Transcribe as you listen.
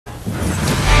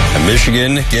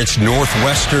Michigan gets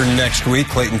Northwestern next week.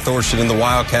 Clayton Thorson and the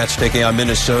Wildcats taking on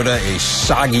Minnesota. A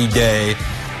soggy day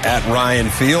at Ryan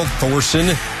Field.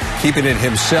 Thorson keeping it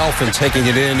himself and taking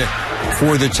it in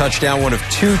for the touchdown. One of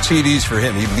 2 TDs for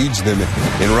him. He leads them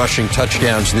in rushing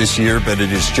touchdowns this year, but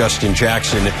it is Justin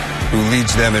Jackson who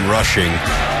leads them in rushing.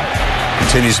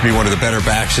 Continues to be one of the better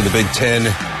backs in the Big Ten.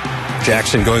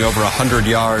 Jackson going over 100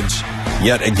 yards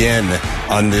yet again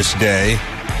on this day.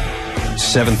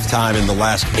 7th time in the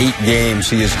last 8 games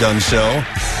he has done so.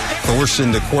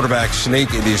 Thorson, the quarterback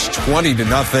sneak, it is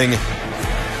 20-0.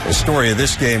 The story of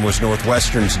this game was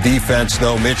Northwestern's defense,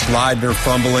 though. Mitch Leidner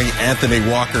fumbling. Anthony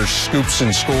Walker scoops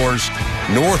and scores.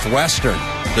 Northwestern,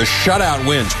 the shutout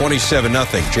win,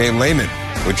 27-0. Jay Lehman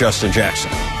with Justin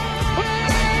Jackson.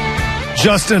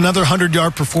 Justin, another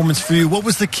 100-yard performance for you. What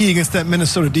was the key against that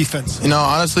Minnesota defense? You know,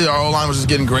 honestly, our O-line was just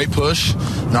getting great push.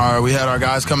 And we had our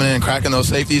guys coming in and cracking those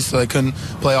safeties so they couldn't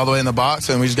play all the way in the box,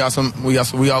 and we just got we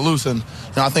got loose. And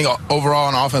I think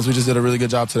overall on offense, we just did a really good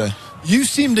job today. You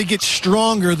seem to get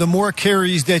stronger the more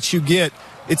carries that you get.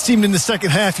 It seemed in the second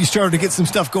half you started to get some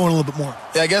stuff going a little bit more.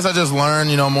 Yeah, I guess I just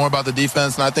learned, more about the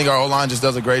defense, and I think our O-line just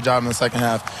does a great job in the second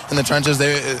half. In the trenches,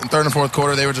 in third and fourth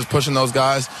quarter, they were just pushing those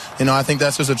guys. I think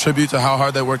that's just a tribute to how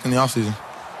hard they worked in the offseason.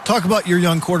 Talk about your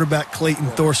young quarterback, Clayton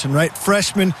Thorson, right?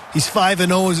 Freshman, he's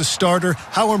 5-0 as a starter.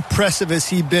 How impressive has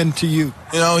he been to you?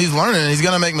 He's learning. He's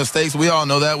going to make mistakes. We all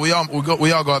know that. We all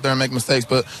go out there and make mistakes.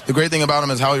 But the great thing about him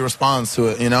is how he responds to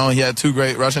it. He had 2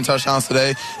 great rushing touchdowns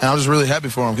today, and I'm just really happy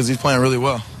for him because he's playing really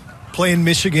well. Playing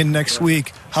Michigan next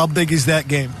week, how big is that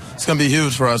game? It's going to be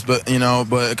huge for us, but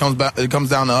it comes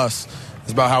down to us.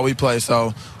 It's about how we play.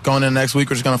 So going in next week,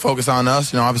 we're just going to focus on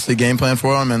us. Obviously game plan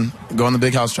for them and go in the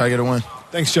big house, try to get a win.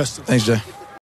 Thanks, Justin. Thanks, Jay.